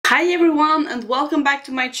Hi everyone and welcome back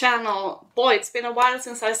to my channel. Boy, it's been a while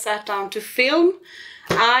since I sat down to film.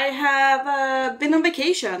 I have been on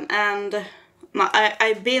vacation and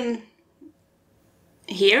I've been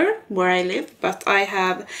here where I live, but I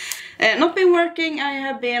have not been working. I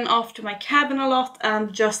have been off to my cabin a lot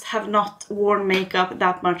and just have not worn makeup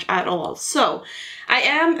that much at all. So I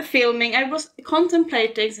am filming. I was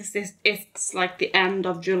contemplating, since it's like the end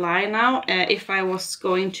of July now, if I was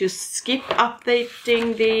going to skip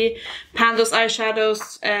updating the Pandos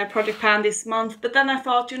eyeshadows project pan this month, but then I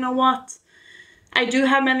thought, you know what? I do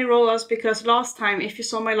have many rollouts because last time, if you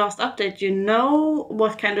saw my last update, you know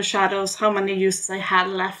what kind of shadows, how many uses I had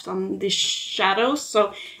left on these shadows.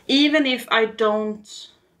 So even if I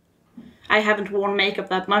haven't worn makeup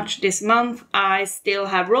that much this month, I still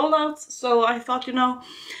have rollouts. So I thought, you know,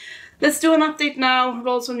 let's do an update now,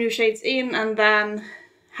 roll some new shades in, and then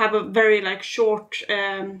have a very short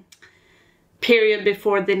period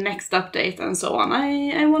before the next update and so on.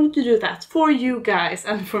 I wanted to do that for you guys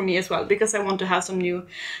and for me as well, because I want to have some new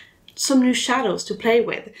shadows to play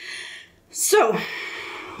with. So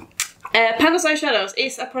Pandos Eyeshadows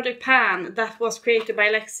is a project pan that was created by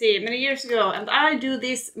Lexi many years ago, and I do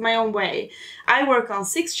this my own way. I work on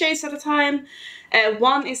 6 shades at a time.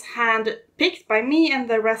 One is hand picked by me and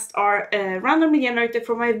the rest are randomly generated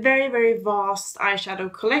from my very vast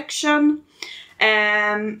eyeshadow collection.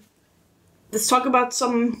 Let's talk about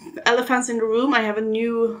some elephants in the room. I have a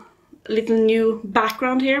little new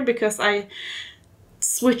background here because I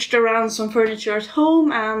switched around some furniture at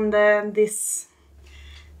home, and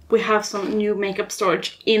we have some new makeup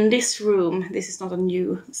storage in this room. This is not a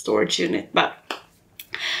new storage unit, but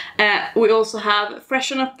we also have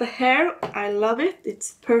Freshen Up the Hair. I love it.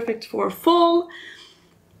 It's perfect for fall.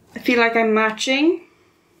 I feel like I'm matching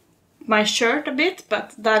my shirt a bit,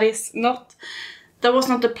 but that was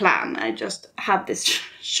not the plan. I just had this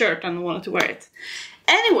shirt and wanted to wear it.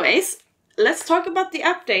 Anyways, let's talk about the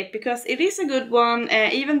update, because it is a good one,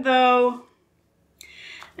 even though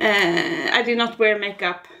I did not wear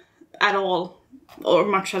makeup at all, or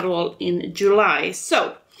much at all, in July.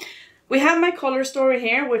 So, we have my color story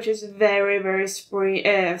here, which is very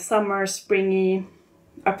summer, springy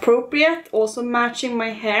appropriate, also matching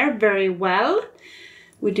my hair very well.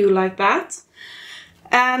 We do like that.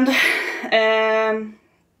 And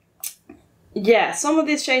yeah, some of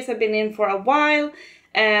these shades have been in for a while,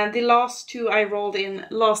 and the last 2 I rolled in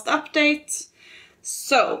last update.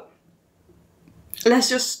 So let's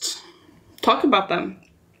just talk about them.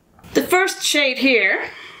 The first shade here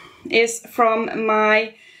is from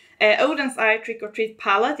my Oden's Eye Trick or Treat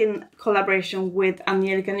palette in collaboration with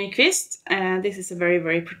Angelica Nyqvist. This is a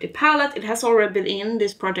very pretty palette. It has already been in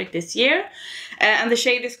this project this year, and the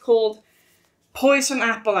shade is called Poison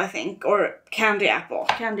Apple, I think, or Candy Apple.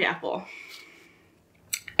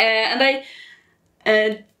 And I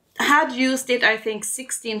had used it, I think,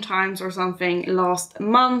 16 times or something last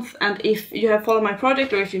month. And if you have followed my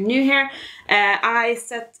project, or if you're new here, I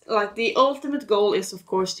set, the ultimate goal is, of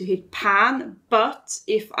course, to hit pan. But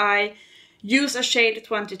if I use a shade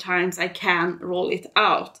 20 times, I can roll it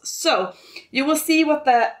out. So you will see what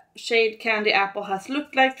the shade Candy Apple has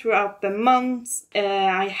looked like throughout the months.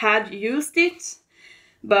 I had used it,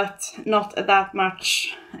 but not that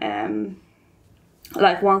much,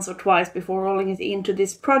 like once or twice before rolling it into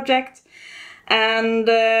this project. And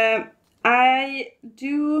I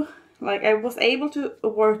was able to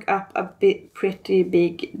work up a pretty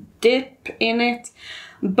big dip in it,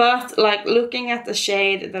 but looking at the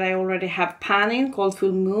shade that I already have pan in, called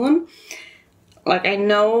Full Moon, I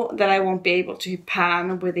know that I won't be able to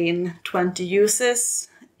pan within 20 uses.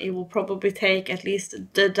 It will probably take at least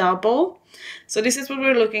the double. So this is what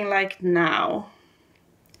we're looking like now.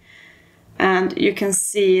 And you can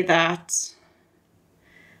see that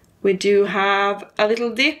we do have a little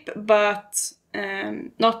dip, but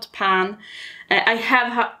not pan. I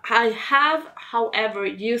have, however,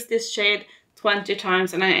 used this shade 20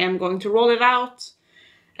 times, and I am going to roll it out.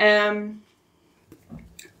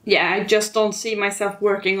 Yeah, I just don't see myself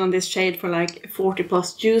working on this shade for 40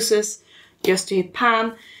 plus juices just to hit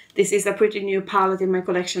pan. This is a pretty new palette in my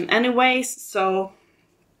collection anyways, so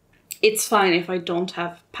it's fine if I don't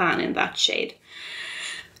have pan in that shade.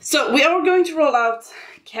 So we are going to roll out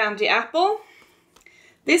Candy Apple.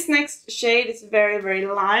 This next shade is very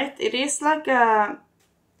light. It is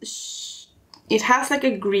it has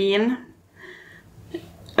a green,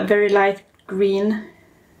 a very light green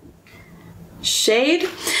shade,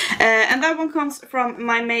 and that one comes from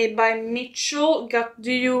my Made by Mitchell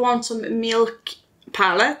Do You Want Some Milk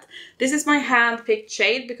palette. This is my hand-picked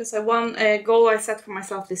shade because a goal I set for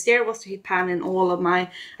myself this year was to hit pan in all of my...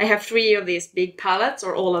 I have 3 of these big palettes,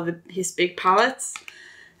 or all of his big palettes.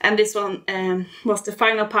 And this one was the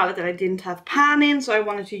final palette that I didn't have pan in, so I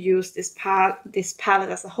wanted to use this palette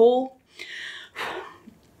as a whole.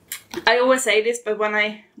 I always say this, but when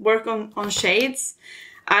I work on shades,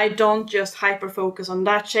 I don't just hyper focus on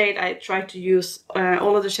that shade. I try to use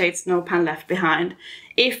all of the shades, no pan left behind.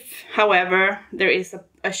 If, however, there is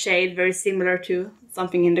a shade very similar to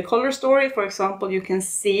something in the color story, for example, you can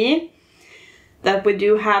see that we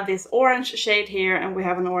do have this orange shade here, and we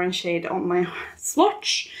have an orange shade on my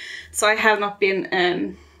swatch. So I have not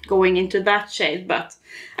been going into that shade, but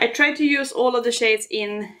I try to use all of the shades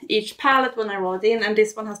in each palette when I roll it in, and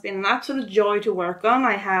this one has been an absolute joy to work on.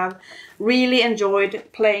 I have really enjoyed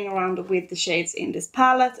playing around with the shades in this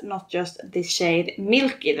palette, not just this shade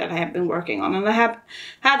Milky that I have been working on, and I have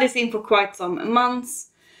had this in for quite some months.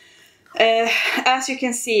 As you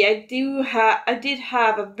can see, I did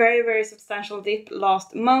have a very substantial dip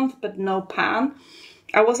last month, but no pan.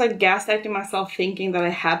 I was like gaslighting myself thinking that I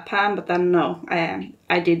had pan, but then no,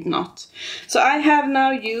 I did not. So I have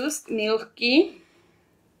now used Milky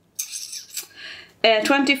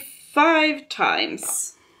 25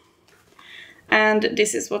 times. And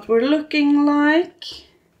this is what we're looking like.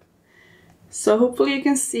 So hopefully you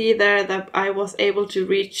can see there that I was able to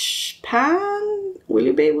reach pan. Will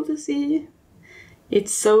you be able to see?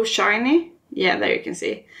 It's so shiny. Yeah, there you can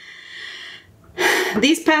see.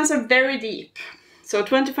 These pans are very deep. So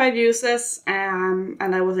 25 uses, and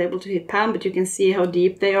I was able to hit pan, but you can see how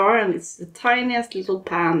deep they are, and it's the tiniest little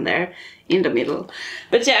pan there in the middle.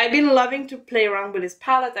 But yeah, I've been loving to play around with this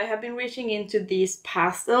palette. I have been reaching into these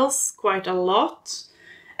pastels quite a lot.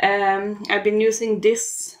 I've been using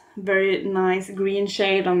this very nice green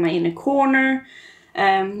shade on my inner corner.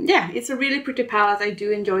 Yeah, it's a really pretty palette. I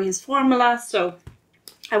do enjoy his formula, so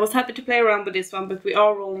I was happy to play around with this one, but we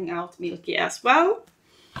are rolling out Milky as well.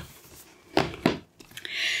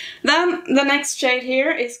 Then the next shade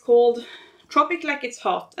here is called Tropic Like It's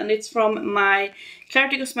Hot, and it's from my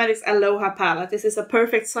Klarity Cosmetics Aloha palette. This is a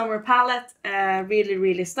perfect summer palette,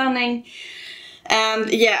 really stunning.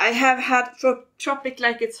 And yeah, I have had Tropic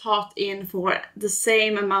Like It's Hot in for the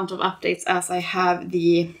same amount of updates as I have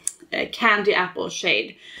the Candy Apple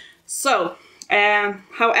shade. So,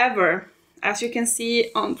 however, as you can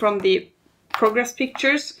see from the progress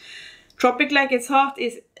pictures, Tropic Like It's Hot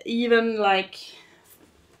is even like...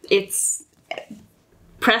 it's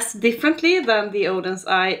pressed differently than the Oden's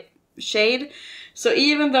Eye shade. So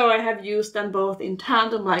even though I have used them both in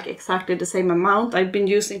tandem, like exactly the same amount, I've been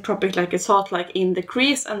using Tropic Like It's Hot like in the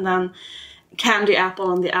crease and then Candy Apple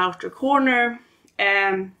on the outer corner.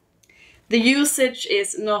 The usage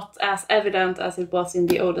is not as evident as it was in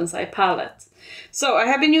the Oden's Eye palette. So I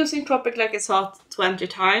have been using Tropic Like It's Hot 20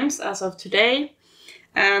 times as of today,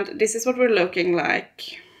 and this is what we're looking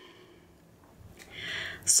like.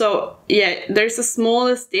 So yeah, there's the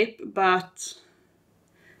smallest dip, but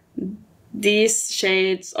these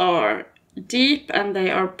shades are deep and they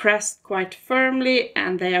are pressed quite firmly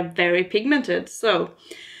and they are very pigmented. So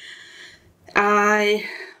I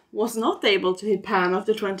was not able to hit pan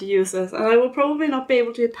after 20 uses, and I will probably not be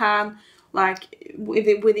able to hit pan like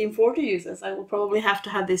within 40 uses. I will probably have to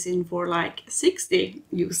have this in for like 60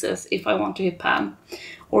 uses if I want to hit pan,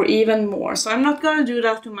 or even more. So I'm not gonna do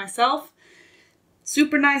that to myself.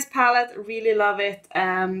 Super nice palette, really love it,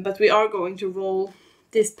 but we are going to roll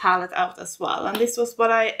this palette out as well. And this was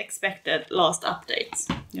what I expected last update.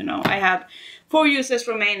 You know, I had 4 uses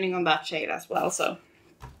remaining on that shade as well, so.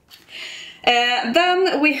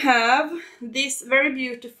 Then we have this very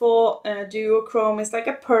beautiful duochrome. It's like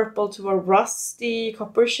a purple to a rusty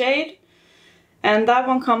copper shade. And that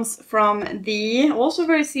one comes from the also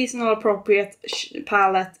very seasonal appropriate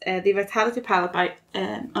palette, the Vitality palette by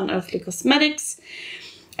Unearthly Cosmetics.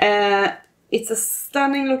 It's a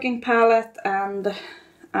stunning looking palette, and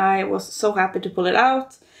I was so happy to pull it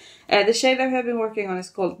out. The shade I have been working on is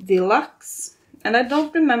called Deluxe, and I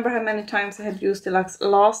don't remember how many times I had used Deluxe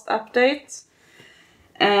last update.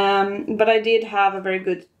 But I did have a very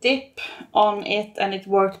good dip on it, and it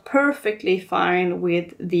worked perfectly fine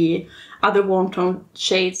with the other warm tone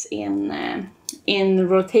shades in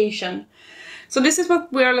rotation. So this is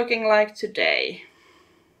what we're looking like today.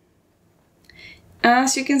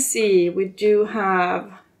 As you can see, we do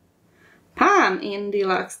have pan in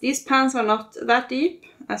Deluxe. These pans are not that deep.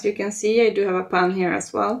 As you can see, I do have a pan here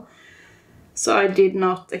as well. So I did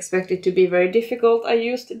not expect it to be very difficult. I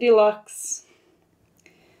used Deluxe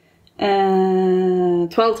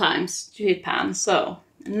 12 times to hit pan, so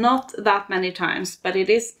not that many times, but it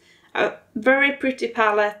is A very pretty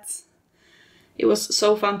palette. It was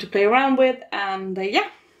so fun to play around with, and yeah,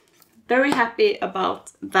 very happy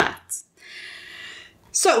about that.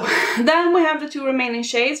 So then we have the 2 remaining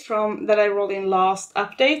shades from that I rolled in last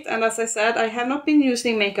update, and as I said, I have not been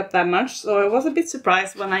using makeup that much, so I was a bit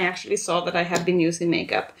surprised when I actually saw that I had been using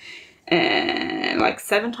makeup like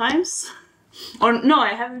 7 times. Or no,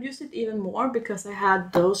 I haven't used it even more because I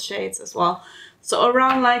had those shades as well. So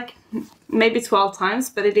around like maybe 12 times,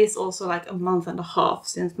 but it is also like a month and a half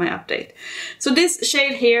since my update. So this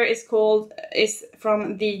shade here is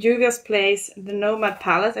from the JUVIA'S Place, the Nomad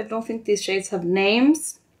palette. I don't think these shades have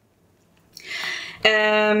names.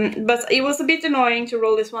 But it was a bit annoying to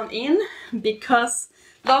roll this one in because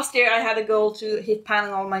last year I had a goal to hit pan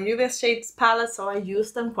on all my JUVIA'S shades palette, so I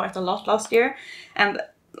used them quite a lot last year. And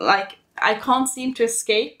like, I can't seem to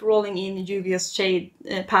escape rolling in JUVIA'S shade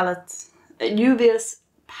JUVIA'S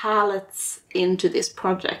palettes into this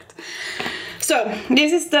project. So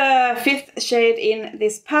this is the 5th shade in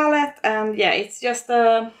this palette, and yeah, it's just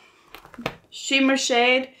a shimmer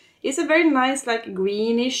shade. It's a very nice like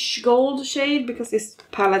greenish gold shade because this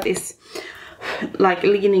palette is like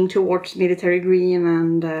leaning towards military green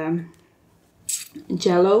and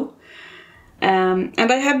yellow. And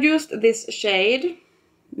I have used this shade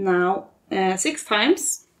now 6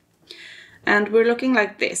 times, and we're looking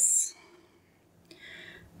like this.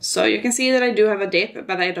 So you can see that I do have a dip,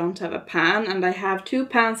 but I don't have a pan, and I have 2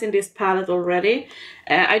 pans in this palette already.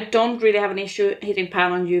 I don't really have an issue hitting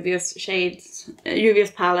pan on JUVIA'S shades, JUVIA'S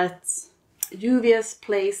palettes, JUVIA'S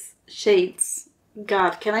Place shades.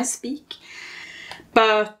 God, can I speak?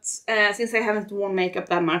 But since I haven't worn makeup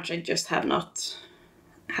that much, I just have not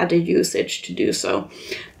had the usage to do so.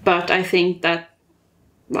 But I think that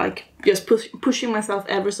like just pushing myself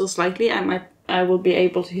ever so slightly, I will be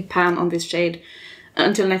able to hit pan on this shade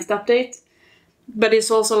until next update. But it's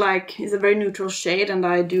also like, it's a very neutral shade and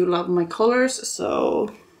I do love my colors, so...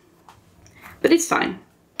 But it's fine.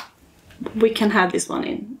 We can have this one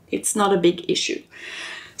in. It's not a big issue.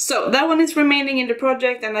 So that one is remaining in the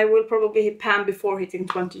project, and I will probably hit pan before hitting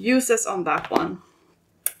 20 uses on that one.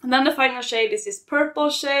 And then the final shade is this purple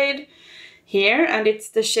shade here, and it's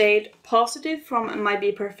the shade Positive from my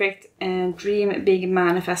bPerfect Dream Big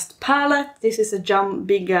Manifest palette. This is a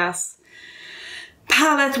big ass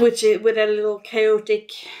palette with a little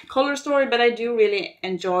chaotic color story, but I do really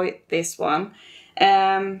enjoy this one.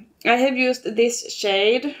 I have used this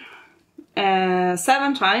shade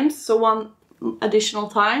 7 times, so 1 additional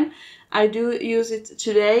time. I do use it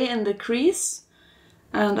today in the crease,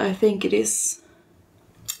 and I think it is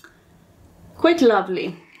quite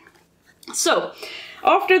lovely. So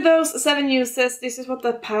after those 7 uses, this is what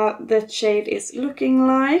the shade is looking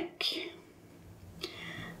like.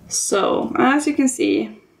 So, as you can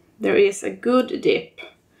see, there is a good dip.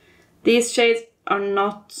 These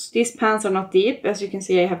these pans are not deep. As you can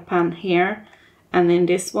see, I have pan here and in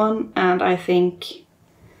this one, and I think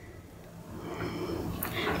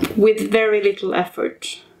with very little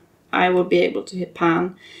effort, I will be able to hit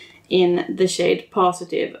pan in the shade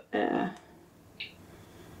Positive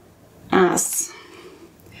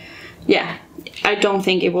yeah, I don't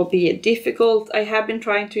think it will be difficult. I have been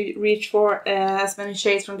trying to reach for as many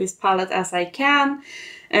shades from this palette as I can.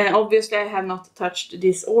 Obviously I have not touched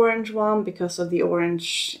this orange one because of the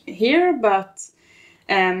orange here, but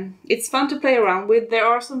it's fun to play around with. There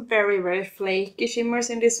are some very, very flaky shimmers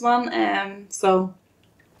in this one, so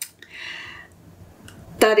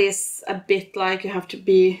that is a bit like you have to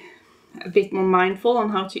be a bit more mindful on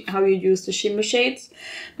how you use the shimmer shades.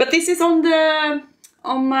 But this is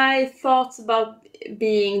on my thoughts about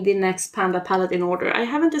being the next Panda palette in order. I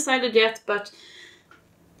haven't decided yet, but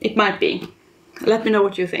it might be. Let me know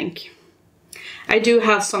what you think. I do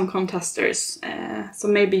have some contesters, so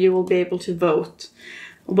maybe you will be able to vote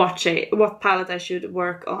what palette I should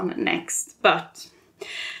work on next. But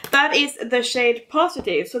that is the shade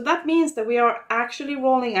Positive. So that means that we are actually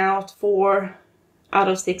rolling out 4 out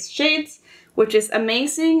of 6 shades, which is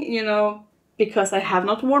amazing, you know, because I have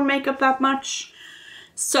not worn makeup that much.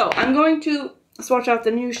 So I'm going to swatch out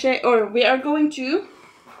the new shade, or we are going to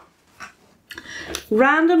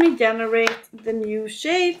randomly generate the new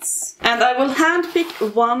shades, and I will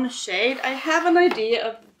handpick 1 shade. I have an idea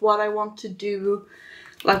of what I want to do,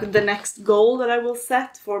 like the next goal that I will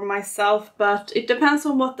set for myself, but it depends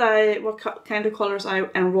on what kind of colors I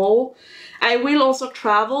enroll. I will also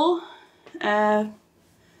travel.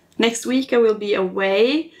 Next week I will be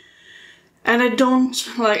away, and I don't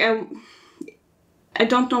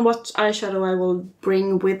know what eyeshadow I will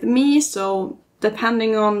bring with me, so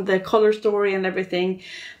depending on the color story and everything.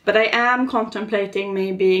 But I am contemplating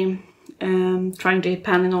maybe trying to get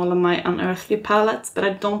pan in all of my Unearthly palettes, but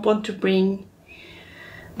I don't want to bring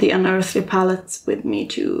the Unearthly palettes with me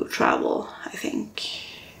to travel, I think.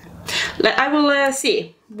 I will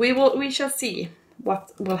see. We shall see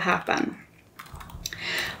what will happen.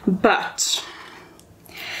 But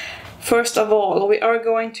first of all, we are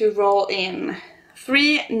going to roll in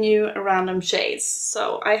 3 new random shades.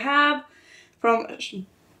 So I have from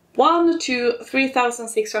 1 to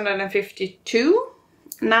 3,652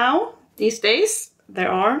 now. These days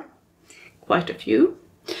there are quite a few.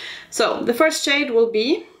 So the first shade will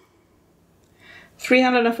be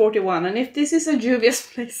 341, and if this is a JUVIA'S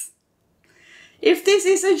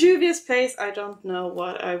place, I don't know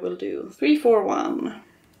what I will do. 341.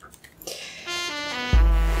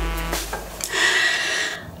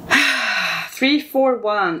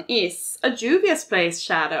 341 is a JUVIA'S place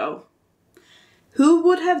shadow. Who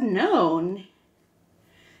would have known?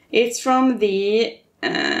 It's from the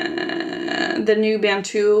Nubian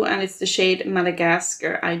 2, and it's the shade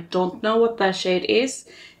Madagascar. I don't know what that shade is.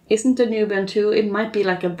 Isn't the Nubian 2? It might be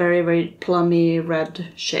like a very, very plummy red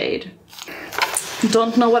shade.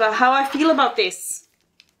 Don't know how I feel about this.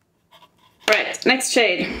 Right, next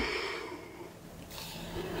shade.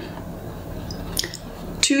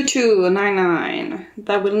 2299.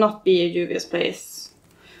 That will not be a JUVIA'S place.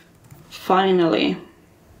 Finally.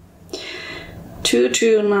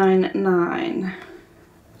 2299.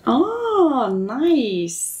 Oh,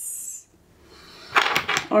 nice.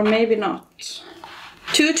 Or maybe not.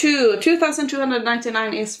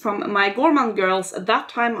 2299 is from my Gourmande Girls That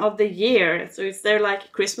time of the year. So it's their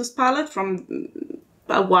like Christmas palette from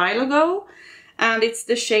a while ago. And it's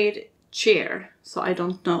the shade Cheer. So I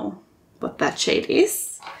don't know what that shade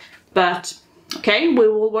is. But okay, we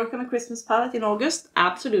will work on a Christmas palette in August.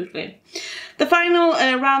 Absolutely. The final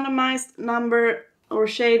randomized number or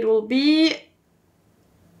shade will be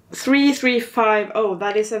 3350. Oh,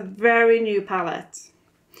 that is a very new palette.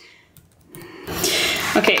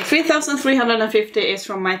 Okay, 3,350 is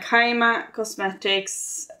from my Kaima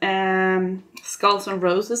Cosmetics Skulls and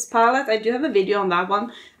Roses palette. I do have a video on that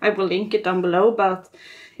one. I will link it down below, but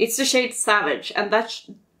it's the shade Savage, and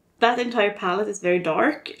that entire palette is very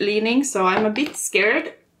dark leaning, so I'm a bit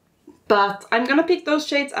scared. But I'm gonna pick those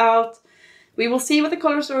shades out. We will see what the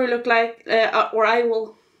color story look like, or I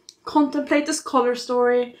will contemplate this color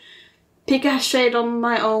story, pick a shade on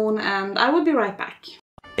my own, and I will be right back.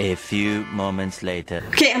 A few moments later.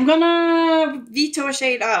 Okay, I'm gonna veto a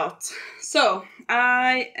shade out. So,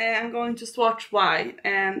 I am going to swatch why.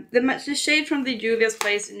 The shade from the JUVIA'S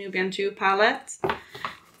Place Nubian 2 palette,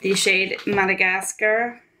 the shade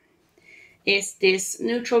Madagascar, is this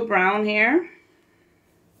neutral brown here.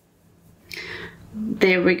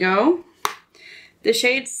 There we go. The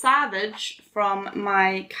shade Savage from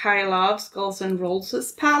my Kaima Skulls and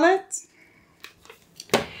Roses palette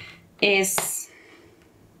is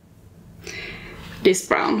this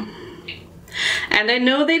brown. And I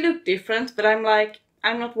know they look different, but I'm like,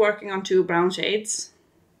 I'm not working on 2 brown shades.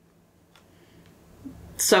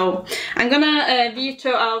 So I'm gonna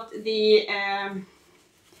veto out the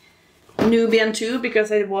Nubian 2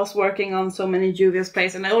 because I was working on so many JUVIA'S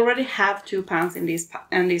Place, and I already have 2 pans in this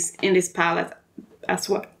palette as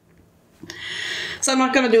well. So I'm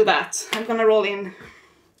not gonna do that. I'm gonna roll in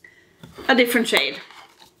a different shade.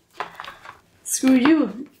 Screw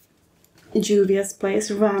you, JUVIA'S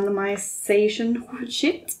Place randomization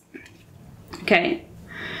shit. Okay,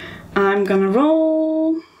 I'm gonna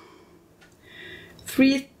roll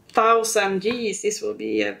 3,000. Geez, this will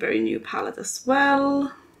be a very new palette as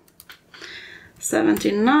well.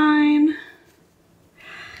 79.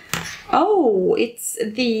 Oh, it's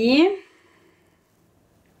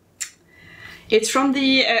from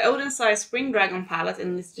the Oden size Spring Dragon palette,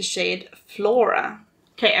 and it's the shade Flora.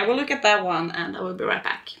 Okay, I will look at that one and I will be right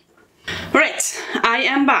back. Alright, I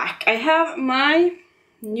am back. I have my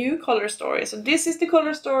new color story. So this is the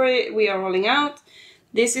color story we are rolling out.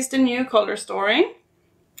 This is the new color story.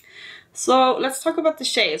 So let's talk about the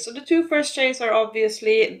shades. So the 2 first shades are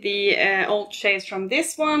obviously the old shades from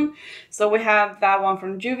this one. So we have that one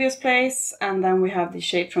from JUVIA'S Place, and then we have the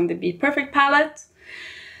shade from the bPerfect palette.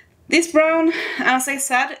 This brown, as I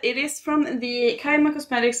said, it is from the Kaima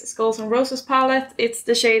Cosmetics Skulls and Roses palette. It's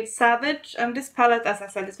the shade Savage, and this palette, as I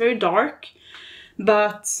said, is very dark.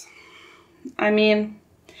 But, I mean,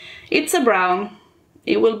 it's a brown.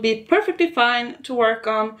 It will be perfectly fine to work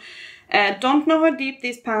on. Don't know how deep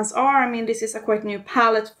these pans are. I mean, this is a quite new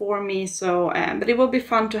palette for me, so but it will be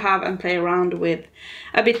fun to have and play around with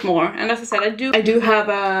a bit more. And as I said, I do have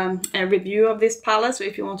a review of this palette, so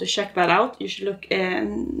if you want to check that out, you should look. I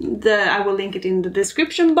will link it in the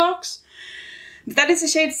description box. That is the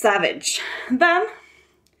shade Savage. Then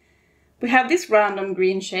we have this random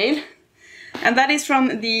green shade, and that is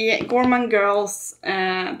from the Gourmande Girls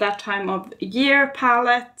That Time of Year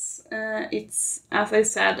palette. It's, as I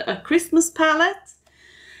said, a Christmas palette,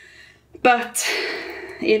 but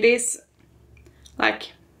it is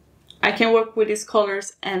like, I can work with these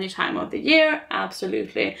colors any time of the year,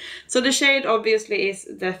 absolutely. So the shade obviously is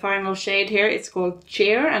the final shade here. It's called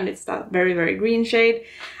Cheer, and it's that very, very green shade.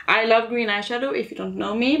 I love green eyeshadow, if you don't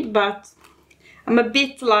know me, but I'm a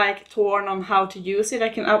bit like torn on how to use it. I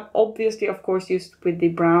can obviously, of course, use it with the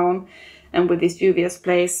brown and with this JUVIA'S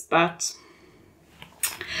place, but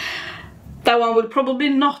that one will probably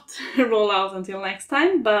not roll out until next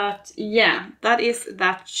time. But yeah, that is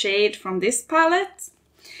that shade from this palette.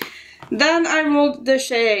 Then I rolled the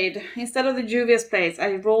shade, instead of the JUVIA'S place,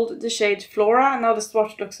 I rolled the shade Flora. Now the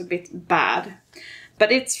swatch looks a bit bad,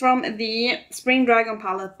 but it's from the Spring Dragon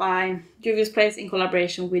palette by JUVIA'S place in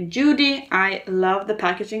collaboration with JUDY. I love the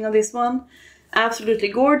packaging of this one. Absolutely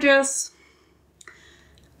gorgeous.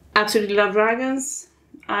 Absolutely love dragons.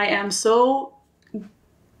 I am so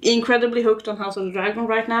incredibly hooked on House of the Dragon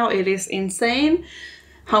right now. It is insane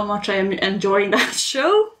how much I am enjoying that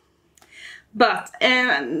show. But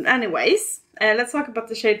anyways, let's talk about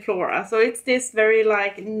the shade Flora. So it's this very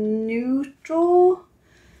like neutral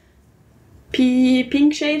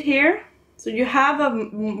pink shade here. So you have a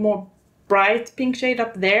more bright pink shade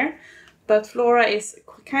up there, but Flora is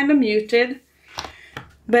kind of muted.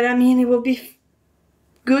 But I mean, it will be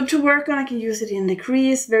good to work on. I can use it in the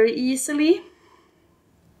crease very easily.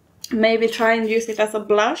 Maybe try and use it as a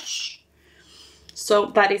blush. So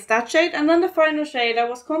that is that shade. And then the final shade, I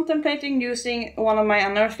was contemplating using one of my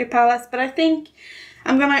Unearthly palettes, but I think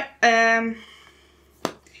I'm gonna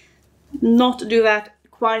not do that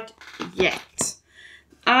quite yet.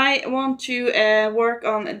 I want to work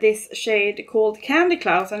on this shade called Candy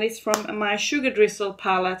Clouds, and it's from my Sugar Drizzle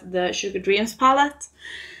palette, the Sugar Dreams palette,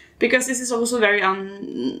 because this is also very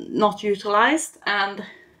not utilized, and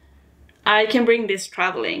I can bring this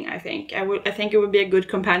traveling. I think it would be a good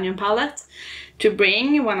companion palette to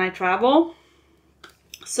bring when I travel.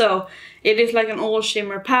 So it is like an all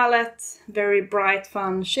shimmer palette, very bright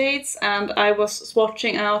fun shades, and I was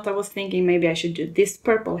swatching out. I was thinking maybe I should do this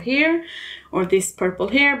purple here or this purple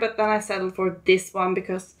here, but then I settled for this one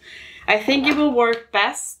because I think it will work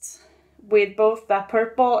best with both that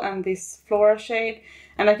purple and this Flora shade,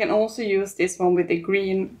 and I can also use this one with the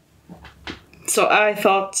green. So I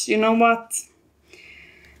thought, you know what,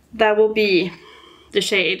 that will be the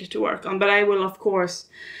shade to work on, but I will of course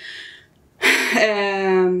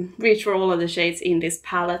reach for all of the shades in this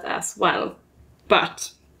palette as well.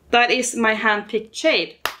 But that is my hand-picked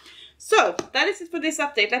shade. So that is it for this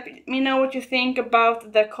update. Let me know what you think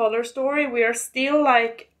about the color story. We are still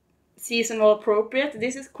like seasonal appropriate.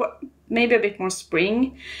 This is maybe a bit more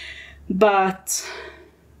spring, but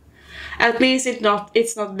at least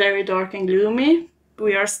it's not very dark and gloomy.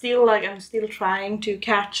 We are still like, I'm still trying to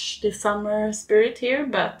catch the summer spirit here,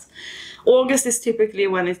 but August is typically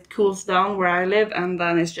when it cools down where I live, and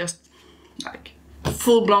then it's just like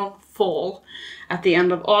full-blown fall at the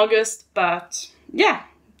end of August. But yeah,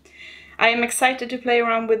 I am excited to play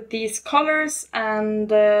around with these colors, and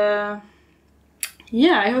yeah,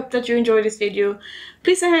 I hope that you enjoyed this video.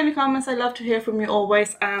 Please say hi in the comments. I love to hear from you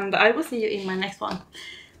always, and I will see you in my next one.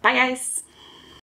 Bye guys!